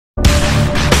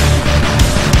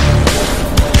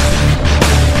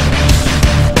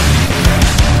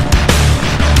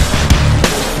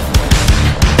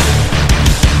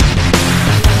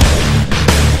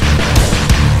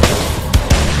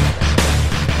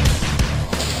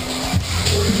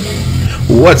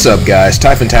What's up, guys?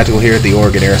 Typhon Tactical here at the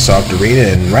Oregon Airsoft Arena,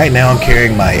 and right now I'm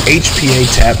carrying my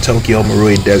HPA Tap Tokyo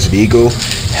Marui Desert Eagle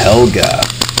Helga.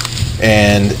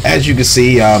 And as you can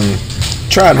see, I'm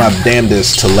trying my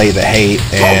damnedest to lay the hate,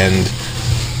 and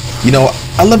you know,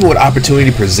 I love it when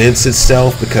opportunity presents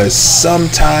itself, because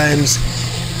sometimes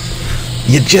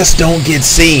you just don't get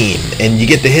seen and you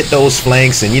get to hit those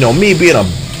flanks. And you know, me being a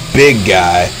big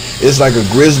guy, it's like a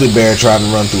grizzly bear trying to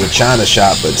run through a china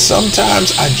shop, but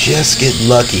sometimes I just get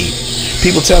lucky.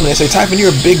 People tell me, they say, Typhon, you're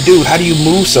a big dude, how do you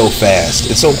move so fast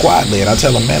and so quietly? And I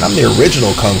tell them, man, I'm the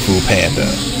original Kung Fu Panda.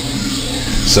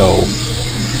 So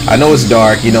I know it's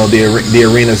dark, you know, the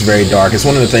arena is very dark. It's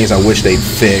one of the things I wish they'd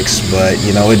fix, but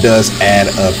you know, it does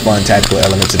add a fun tactical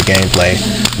element to the gameplay.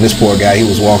 And this poor guy, he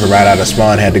was walking right out of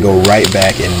spawn, had to go right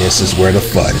back, and this is where the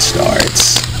fun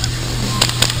starts.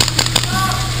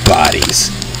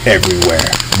 Bodies everywhere,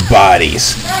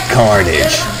 bodies,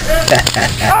 carnage.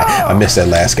 I missed that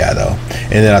last guy though,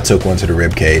 and then I took one to the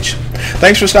rib cage.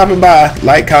 Thanks for stopping by.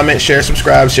 Like, comment, share,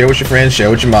 subscribe, share with your friends,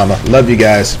 share with your mama. Love you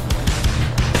guys.